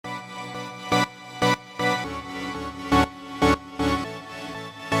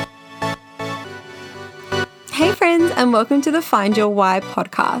Hey friends, and welcome to the Find Your Why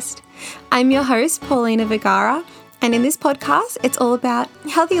podcast. I'm your host, Paulina Vergara, and in this podcast, it's all about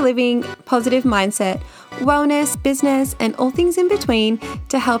healthy living, positive mindset, wellness, business, and all things in between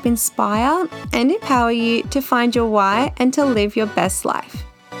to help inspire and empower you to find your why and to live your best life.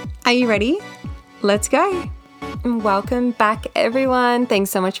 Are you ready? Let's go. Welcome back, everyone. Thanks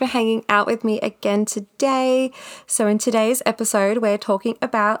so much for hanging out with me again today. So in today's episode, we're talking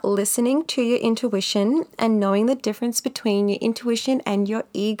about listening to your intuition and knowing the difference between your intuition and your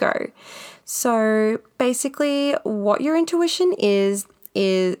ego. So basically what your intuition is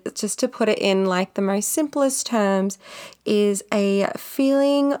just to put it in like the most simplest terms, is a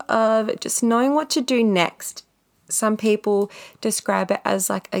feeling of just knowing what to do next. Some people describe it as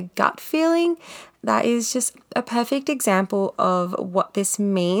like a gut feeling. That is just a perfect example of what this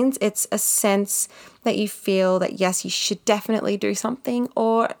means. It's a sense that you feel that, yes, you should definitely do something,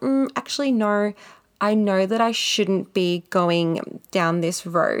 or actually, no, I know that I shouldn't be going down this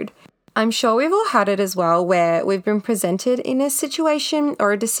road. I'm sure we've all had it as well, where we've been presented in a situation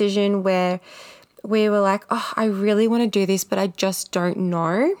or a decision where we were like, oh, I really want to do this, but I just don't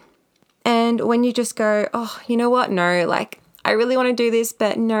know. And when you just go, oh, you know what? No, like I really want to do this,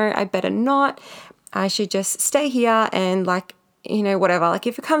 but no, I better not. I should just stay here and like, you know, whatever. Like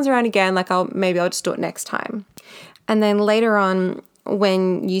if it comes around again, like I'll just do it next time. And then later on,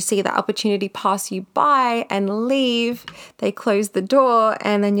 when you see that opportunity pass you by and leave, they close the door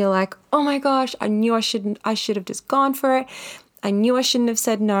and then you're like, oh my gosh, I knew I should have just gone for it. I knew I shouldn't have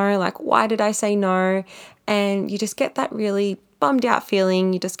said no. Like, why did I say no? And you just get that really bummed out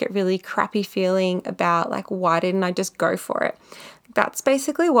feeling. You just get really crappy feeling about like, why didn't I just go for it? That's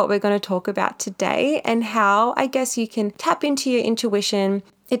basically what we're going to talk about today, and how I guess you can tap into your intuition.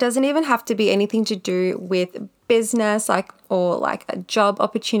 It doesn't even have to be anything to do with business, or a job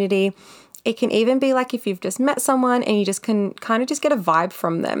opportunity. It can even be like if you've just met someone and you just can kind of just get a vibe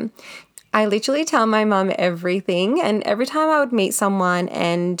from them. I literally tell my mum everything, and every time I would meet someone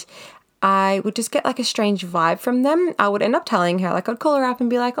and I would just get like a strange vibe from them, I would end up telling her. Like I'd call her up and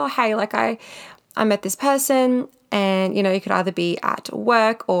be like, oh, hey, like I met this person, and, you know, you could either be at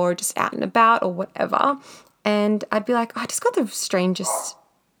work or just out and about or whatever. And I'd be like, I just got the strangest,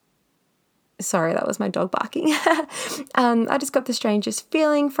 sorry, that was my dog barking. I just got the strangest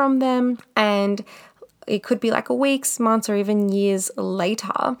feeling from them. And it could be like weeks, months, or even years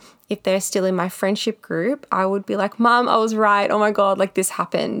later. If they're still in my friendship group, I would be like, Mum, I was right. Oh my God, like this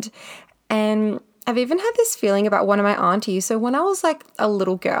happened. And I've even had this feeling about one of my aunties. So when I was like a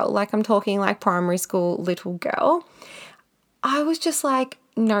little girl, like I'm talking like primary school little girl, I was just like,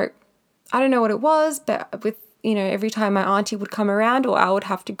 no, I don't know what it was, but with, you know, every time my auntie would come around or I would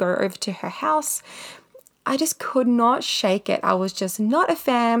have to go over to her house, I just could not shake it. I was just not a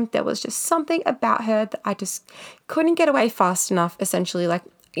fan. There was just something about her that I just couldn't get away fast enough, essentially. Like,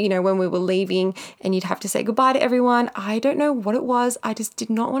 you know, when we were leaving and you'd have to say goodbye to everyone. I don't know what it was. I just did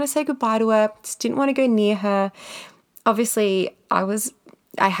not want to say goodbye to her. Just didn't want to go near her. Obviously,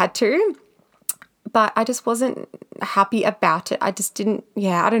 I had to, but I just wasn't happy about it. I just didn't,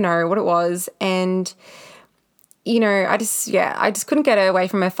 I don't know what it was. And, you know, I just couldn't get away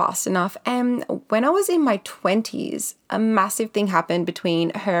from her fast enough. And when I was in my 20s, a massive thing happened between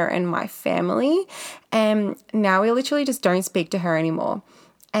her and my family. And now we literally just don't speak to her anymore.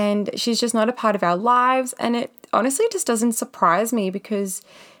 And she's just not a part of our lives. And it honestly just doesn't surprise me, because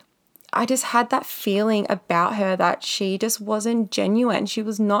I just had that feeling about her that she just wasn't genuine. She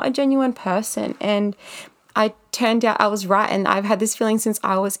was not a genuine person. And I turned out I was right. And I've had this feeling since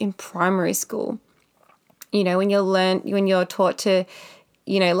I was in primary school. You know, when you're taught to,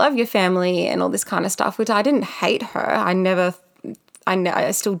 you know, love your family and all this kind of stuff, which I didn't hate her.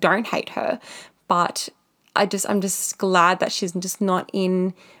 I still don't hate her, but I'm just glad that she's just not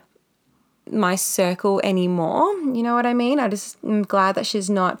in my circle anymore. You know what I mean? I'm glad that she's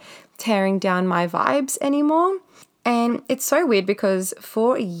not tearing down my vibes anymore. And it's so weird because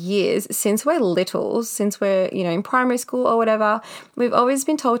for years, since we're little, since we're, you know, in primary school or whatever, we've always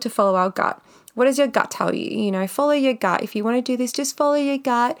been told to follow our gut. What does your gut tell you? You know, follow your gut. If you want to do this, just follow your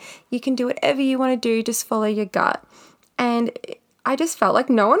gut. You can do whatever you want to do, just follow your gut. And I just felt like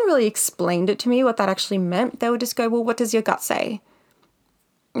no one really explained it to me what that actually meant. They would just go, well, what does your gut say?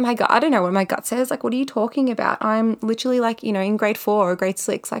 My gut, I don't know what my gut says. Like, what are you talking about? I'm literally like, you know, in grade 4 or grade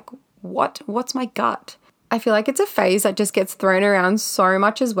 6. Like, what's my gut? I feel like it's a phase that just gets thrown around so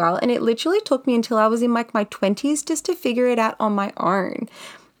much as well. And it literally took me until I was in like my 20s just to figure it out on my own.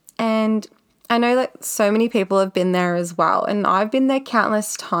 And I know that so many people have been there as well. And I've been there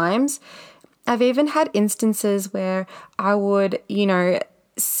countless times. I've even had instances where I would, you know,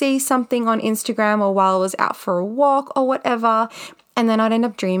 see something on Instagram or while I was out for a walk or whatever, and then I'd end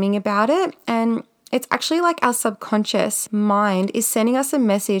up dreaming about it. And it's actually like our subconscious mind is sending us a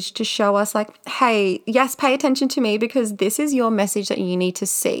message to show us like, hey, yes, pay attention to me because this is your message that you need to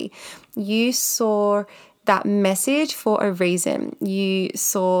see. You saw that message for a reason. You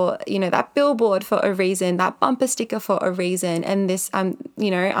saw, that billboard for a reason, that bumper sticker for a reason. And this, I'm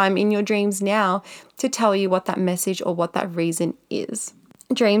in your dreams now to tell you what that message or what that reason is.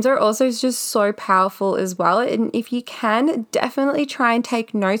 Dreams are also just so powerful as well. And if you can, definitely try and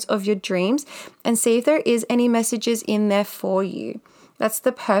take notes of your dreams and see if there is any messages in there for you. That's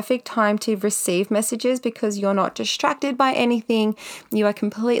the perfect time to receive messages because you're not distracted by anything. You are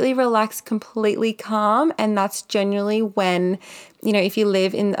completely relaxed, completely calm. And that's generally when, if you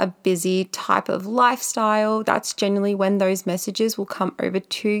live in a busy type of lifestyle, that's generally when those messages will come over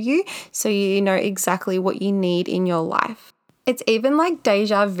to you. So you know exactly what you need in your life. It's even like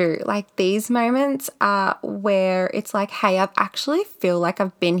deja vu, like these moments are where it's like, hey, I actually feel like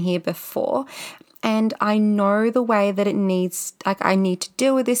I've been here before. And I know the way that it needs, like I need to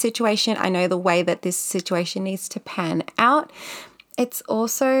deal with this situation. I know the way that this situation needs to pan out. It's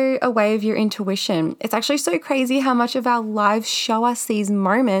also a way of your intuition. It's actually so crazy how much of our lives show us these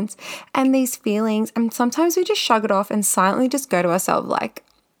moments and these feelings. And sometimes we just shrug it off and silently just go to ourselves like,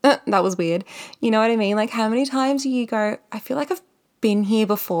 that was weird. You know what I mean? Like how many times do you go, I feel like I've been here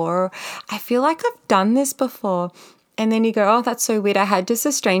before. Or, I feel like I've done this before. And then you go, oh, that's so weird. I had just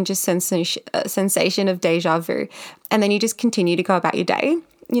a strangest sensation of deja vu. And then you just continue to go about your day.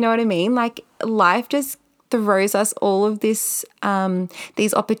 You know what I mean? Like life just throws us all of this,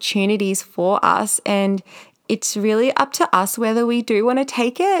 these opportunities for us. And it's really up to us whether we do want to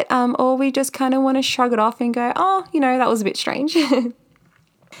take it or we just kind of want to shrug it off and go, oh, that was a bit strange.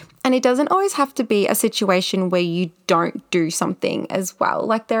 And it doesn't always have to be a situation where you don't do something as well.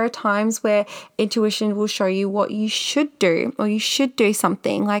 Like there are times where intuition will show you what you should do or you should do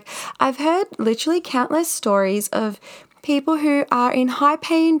something. Like I've heard literally countless stories of people who are in high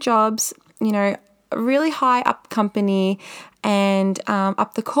paying jobs, really high up company and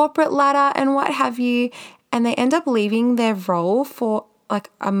up the corporate ladder and what have you. And they end up leaving their role for like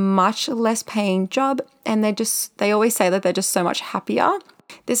a much less paying job. And they always say that they're just so much happier.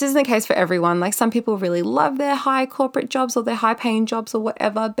 This isn't the case for everyone. Like some people really love their high corporate jobs or their high paying jobs or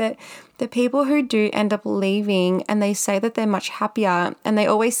whatever, but the people who do end up leaving and they say that they're much happier and they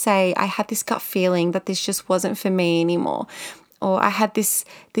always say, I had this gut feeling that this just wasn't for me anymore. Or I had this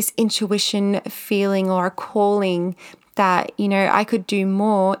intuition feeling or a calling that, I could do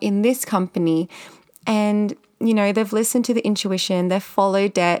more in this company. And, they've listened to the intuition, they've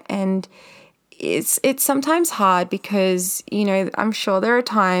followed it, and it's sometimes hard because, I'm sure there are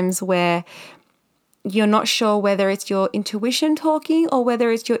times where you're not sure whether it's your intuition talking or whether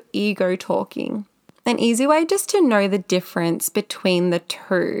it's your ego talking. An easy way just to know the difference between the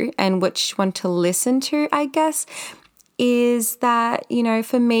two and which one to listen to, I guess, is that,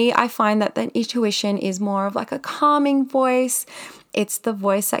 for me, I find that the intuition is more of like a calming voice. It's the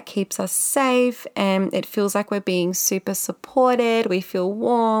voice that keeps us safe and it feels like we're being super supported. We feel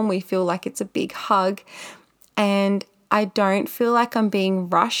warm. We feel like it's a big hug. And I don't feel like I'm being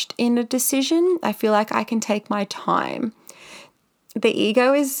rushed in a decision. I feel like I can take my time. The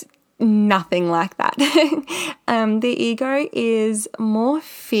ego is nothing like that. The ego is more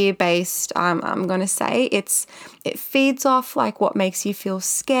fear-based, I'm going to say. It feeds off like what makes you feel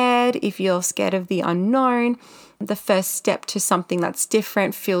scared. If you're scared of the unknown, the first step to something that's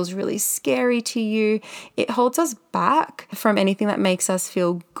different feels really scary to you. It holds us back from anything that makes us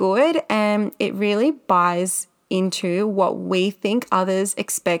feel good, and it really buys into what we think others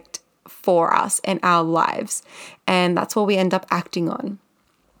expect for us and our lives. And that's what we end up acting on.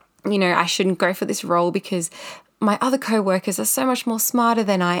 I shouldn't go for this role because my other co-workers are so much more smarter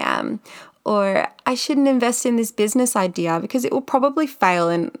than I am. Or I shouldn't invest in this business idea because it will probably fail.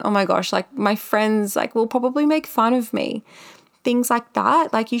 And oh my gosh, like my friends will probably make fun of me. Things like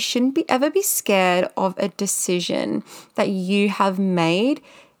that. Like you shouldn't ever be scared of a decision that you have made.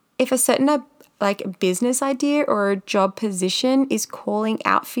 If a certain business idea or a job position is calling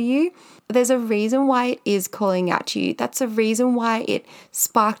out for you, there's a reason why it is calling out to you. That's a reason why it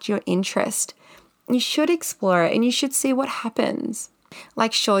sparked your interest. You should explore it and you should see what happens.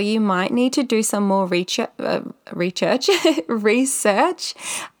 Like, sure, you might need to do some more research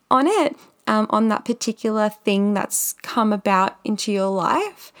on it, on that particular thing that's come about into your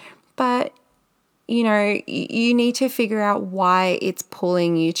life. But, you need to figure out why it's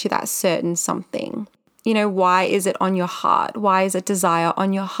pulling you to that certain something. Why is it on your heart? Why is it desire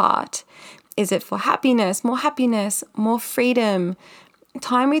on your heart? Is it for happiness, more freedom,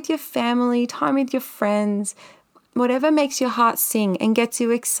 time with your family, time with your friends, whatever makes your heart sing and gets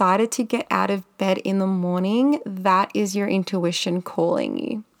you excited to get out of bed in the morning, that is your intuition calling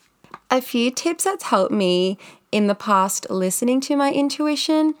you. A few tips that's helped me in the past listening to my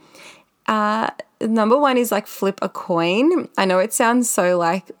intuition. Number one is like flip a coin. I know it sounds so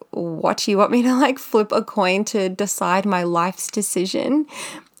like, what, you want me to like flip a coin to decide my life's decision?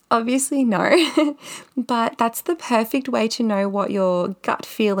 Obviously, no, but that's the perfect way to know what your gut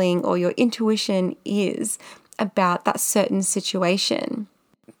feeling or your intuition is about that certain situation.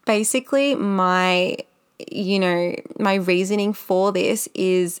 Basically, my reasoning for this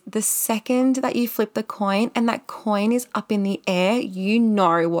is the second that you flip the coin and that coin is up in the air, you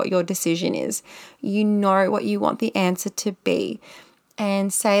know what your decision is. You know what you want the answer to be.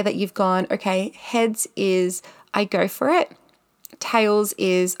 And say that you've gone, okay, heads is I go for it. Tails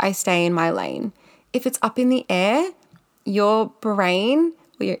is I stay in my lane. If it's up in the air, your brain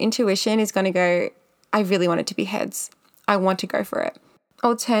or your intuition is going to go, I really want it to be heads. I want to go for it.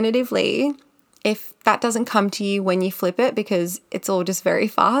 Alternatively, if that doesn't come to you when you flip it, because it's all just very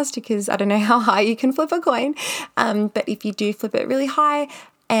fast, because I don't know how high you can flip a coin, but if you do flip it really high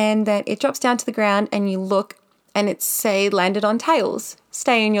and then it drops down to the ground and you look and it's, say, landed on tails,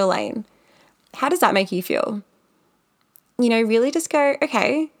 stay in your lane. How does that make you feel? Really just go,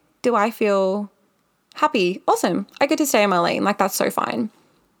 okay, do I feel happy? Awesome. I get to stay in my lane. Like, that's so fine.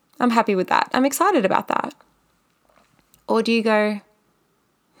 I'm happy with that. I'm excited about that. Or do you go,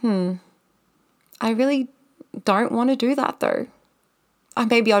 I really don't want to do that though.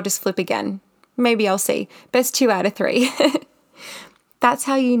 Maybe I'll just flip again. Maybe I'll see. Best 2 out of 3. That's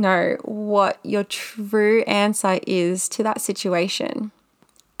how you know what your true answer is to that situation.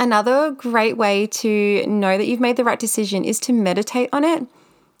 Another great way to know that you've made the right decision is to meditate on it.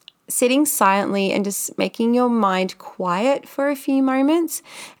 Sitting silently and just making your mind quiet for a few moments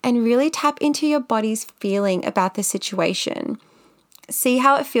and really tap into your body's feeling about the situation. See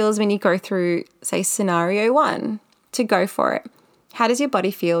how it feels when you go through, say, scenario 1 to go for it. How does your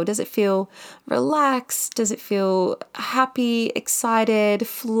body feel? Does it feel relaxed? Does it feel happy, excited,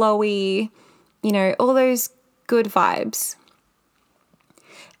 flowy? All those good vibes.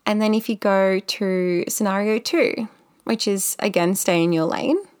 And then if you go to scenario 2, which is, again, stay in your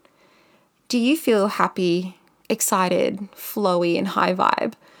lane, do you feel happy, excited, flowy, and high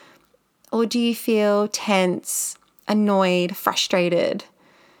vibe? Or do you feel tense, annoyed, frustrated?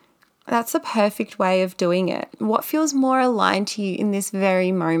 That's the perfect way of doing it. What feels more aligned to you in this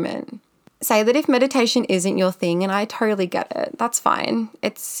very moment? Say that if meditation isn't your thing, and I totally get it, that's fine.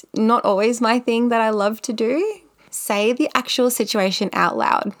 It's not always my thing that I love to do. Say the actual situation out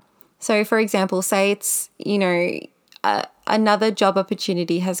loud. So for example, say it's, another job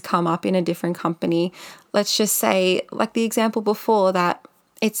opportunity has come up in a different company. Let's just say, like the example before, that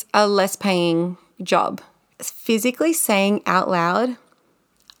it's a less paying job. Physically saying out loud,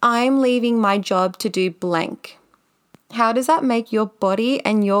 I'm leaving my job to do blank. How does that make your body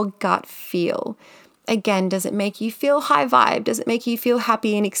and your gut feel? Again, does it make you feel high vibe? Does it make you feel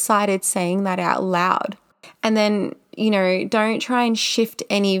happy and excited saying that out loud? And then, don't try and shift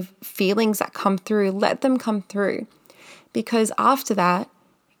any feelings that come through. Let them come through. Because after that,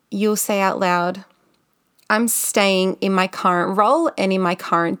 you'll say out loud, I'm staying in my current role and in my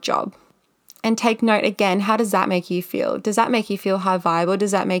current job. And take note again, how does that make you feel? Does that make you feel high vibe, or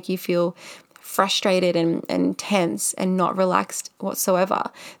does that make you feel frustrated and tense and not relaxed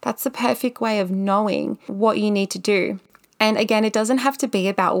whatsoever? That's the perfect way of knowing what you need to do. And again, it doesn't have to be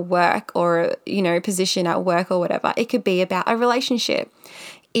about work or, position at work or whatever. It could be about a relationship.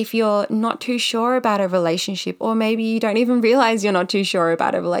 If you're not too sure about a relationship, or maybe you don't even realize you're not too sure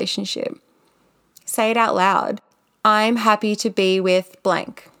about a relationship, say it out loud. I'm happy to be with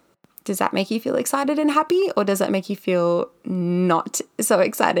blank. Does that make you feel excited and happy, or does that make you feel not so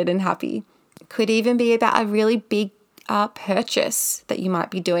excited and happy? It could even be about a really big purchase that you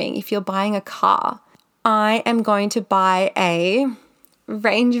might be doing. If you're buying a car, I am going to buy a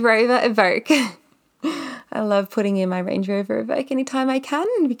Range Rover Evoque. I love putting in my Range Rover Evoque anytime I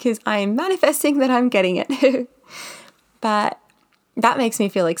can because I'm manifesting that I'm getting it. But that makes me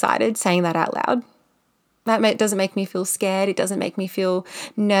feel excited saying that out loud. That doesn't make me feel scared. It doesn't make me feel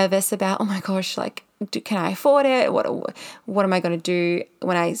nervous about, oh my gosh, can I afford it? What am I going to do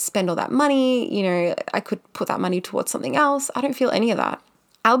when I spend all that money? I could put that money towards something else. I don't feel any of that.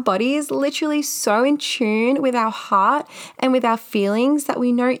 Our body is literally so in tune with our heart and with our feelings that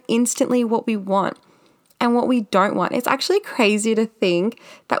we know instantly what we want and what we don't want. It's actually crazy to think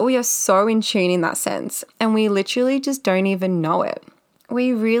that we are so in tune in that sense, and we literally just don't even know it.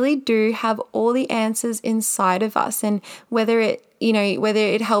 We really do have all the answers inside of us, and whether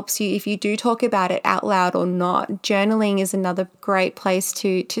it helps you if you do talk about it out loud or not, journaling is another great place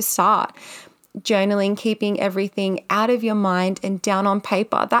to start. Journaling, keeping everything out of your mind and down on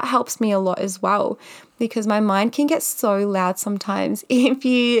paper, that helps me a lot as well, because my mind can get so loud sometimes. If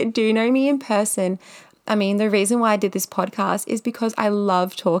you do know me in person, the reason why I did this podcast is because I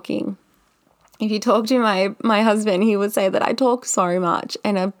love talking. If you talk to my husband, he would say that I talk so much,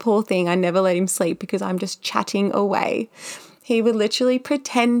 and a poor thing, I never let him sleep because I'm just chatting away. He would literally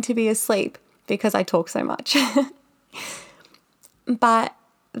pretend to be asleep because I talk so much. But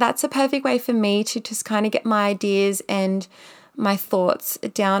that's a perfect way for me to just kind of get my ideas and my thoughts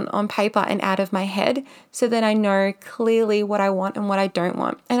down on paper and out of my head, so that I know clearly what I want and what I don't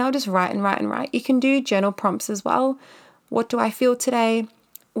want. And I'll just write and write and write. You can do journal prompts as well. What do I feel today?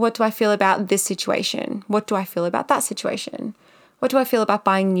 What do I feel about this situation? What do I feel about that situation? What do I feel about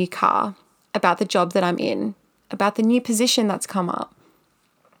buying a new car? About the job that I'm in? About the new position that's come up?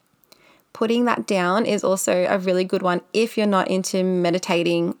 Putting that down is also a really good one if you're not into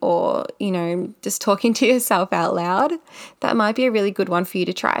meditating or, just talking to yourself out loud. That might be a really good one for you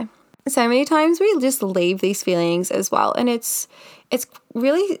to try. So many times we just leave these feelings as well, and it's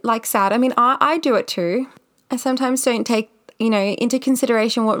really sad. I do it too. I sometimes don't take, into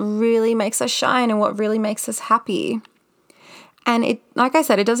consideration what really makes us shine and what really makes us happy. And it, like I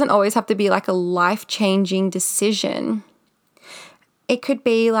said, it doesn't always have to be like a life-changing decision. It could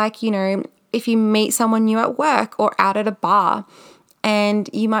be like, if you meet someone new at work or out at a bar, and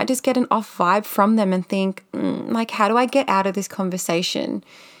you might just get an off vibe from them and think, how do I get out of this conversation?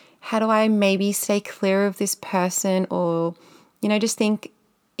 How do I maybe stay clear of this person? Or, just think,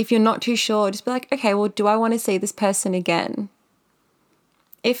 if you're not too sure, just be like, okay, well, do I want to see this person again?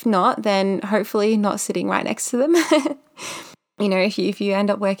 If not, then hopefully not sitting right next to them, if you end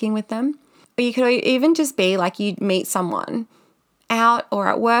up working with them. Or you could even just be like, you meet someone out or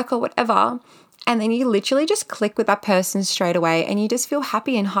at work or whatever, and then you literally just click with that person straight away and you just feel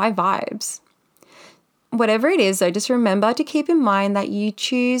happy and high vibes. Whatever it is though, just remember to keep in mind that you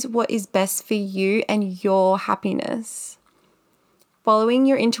choose what is best for you and your happiness. Following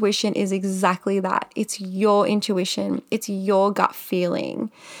your intuition is exactly that. It's your intuition. It's your gut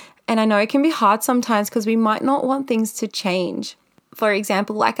feeling. And I know it can be hard sometimes because we might not want things to change. For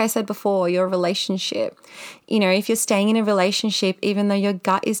example, like I said before, your relationship. If you're staying in a relationship, even though your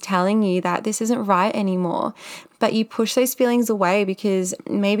gut is telling you that this isn't right anymore, but you push those feelings away because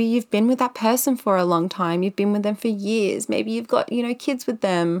maybe you've been with that person for a long time. You've been with them for years. Maybe you've got, kids with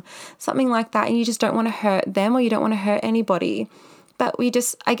them, something like that, and you just don't want to hurt them or you don't want to hurt anybody. But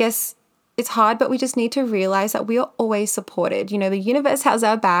I guess it's hard, but we just need to realize that we are always supported. The universe has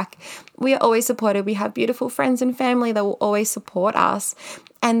our back. We are always supported. We have beautiful friends and family that will always support us.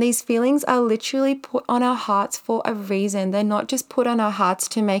 And these feelings are literally put on our hearts for a reason. They're not just put on our hearts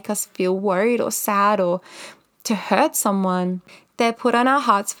to make us feel worried or sad or to hurt someone. They're put on our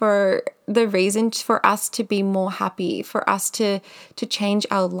hearts for the reason for us to be more happy, for us to change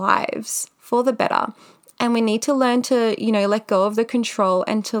our lives for the better. And we need to learn to, let go of the control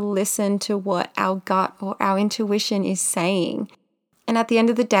and to listen to what our gut or our intuition is saying. And at the end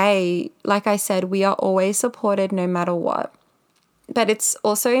of the day, like I said, we are always supported no matter what. But it's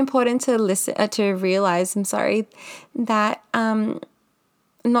also important to realize that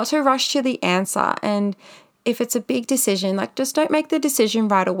not to rush to the answer. And if it's a big decision, just don't make the decision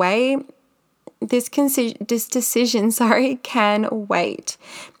right away. This decision can wait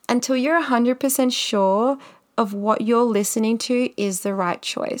until you're 100% sure of what you're listening to is the right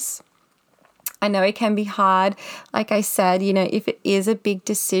choice. I know it can be hard, like I said, if it is a big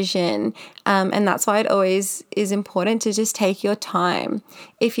decision, and that's why it always is important to just take your time.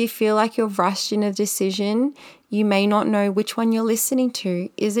 If you feel like you're rushed in a decision, you may not know which one you're listening to.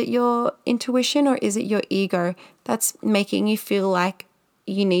 Is it your intuition or is it your ego that's making you feel like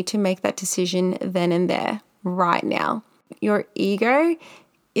you need to make that decision then and there, right now? Your ego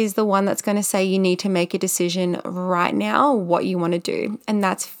is the one that's going to say you need to make a decision right now, what you want to do. And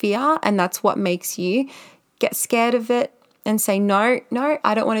that's fear, and that's what makes you get scared of it and say, no,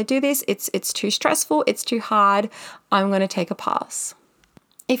 I don't want to do this. It's too stressful. It's too hard. I'm going to take a pass.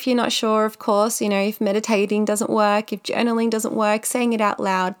 If you're not sure, of course, if meditating doesn't work, if journaling doesn't work, saying it out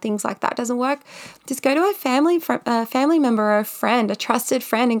loud, things like that doesn't work, just go to a family member or a friend, a trusted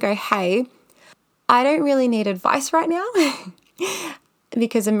friend, and go, hey, I don't really need advice right now.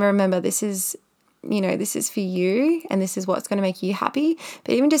 Because remember, this is for you and this is what's going to make you happy.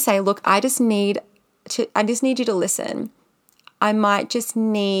 But even just say, look, I just need you to listen. I might just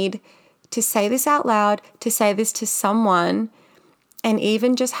need to say this out loud, to say this to someone And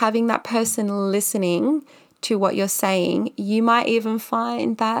even just having that person listening to what you're saying, you might even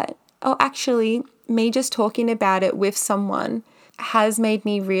find that, oh, actually, me just talking about it with someone has made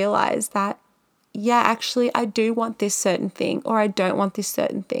me realize that, yeah, actually, I do want this certain thing, or I don't want this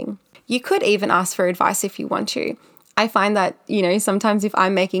certain thing. You could even ask for advice if you want to. I find that, sometimes if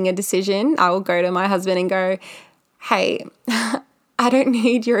I'm making a decision, I will go to my husband and go, hey, I don't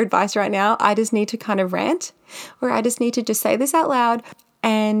need your advice right now. I just need to kind of rant, or I just need to just say this out loud.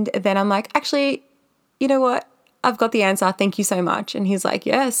 And then I'm like, actually, you know what? I've got the answer. Thank you so much. And he's like,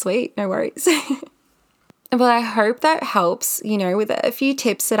 yeah, sweet. No worries. But I hope that helps, with a few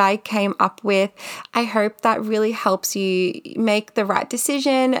tips that I came up with. I hope that really helps you make the right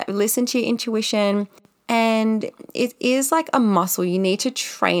decision, listen to your intuition. And it is like a muscle. You need to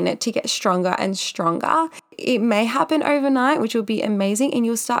train it to get stronger and stronger. It may happen overnight, which will be amazing. And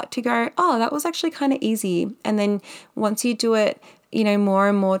you'll start to go, oh, that was actually kind of easy. And then once you do it, more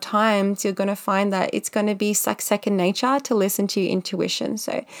and more times, you're going to find that it's going to be like second nature to listen to your intuition.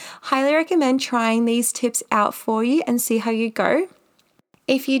 So highly recommend trying these tips out for you and see how you go.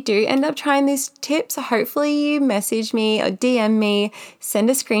 If you do end up trying these tips, hopefully you message me or DM me, send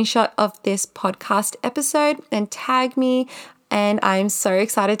a screenshot of this podcast episode and tag me. And I'm so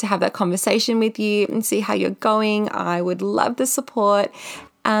excited to have that conversation with you and see how you're going. I would love the support.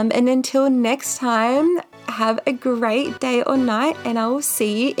 And until next time, have a great day or night, and I will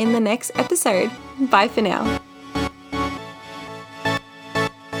see you in the next episode. Bye for now.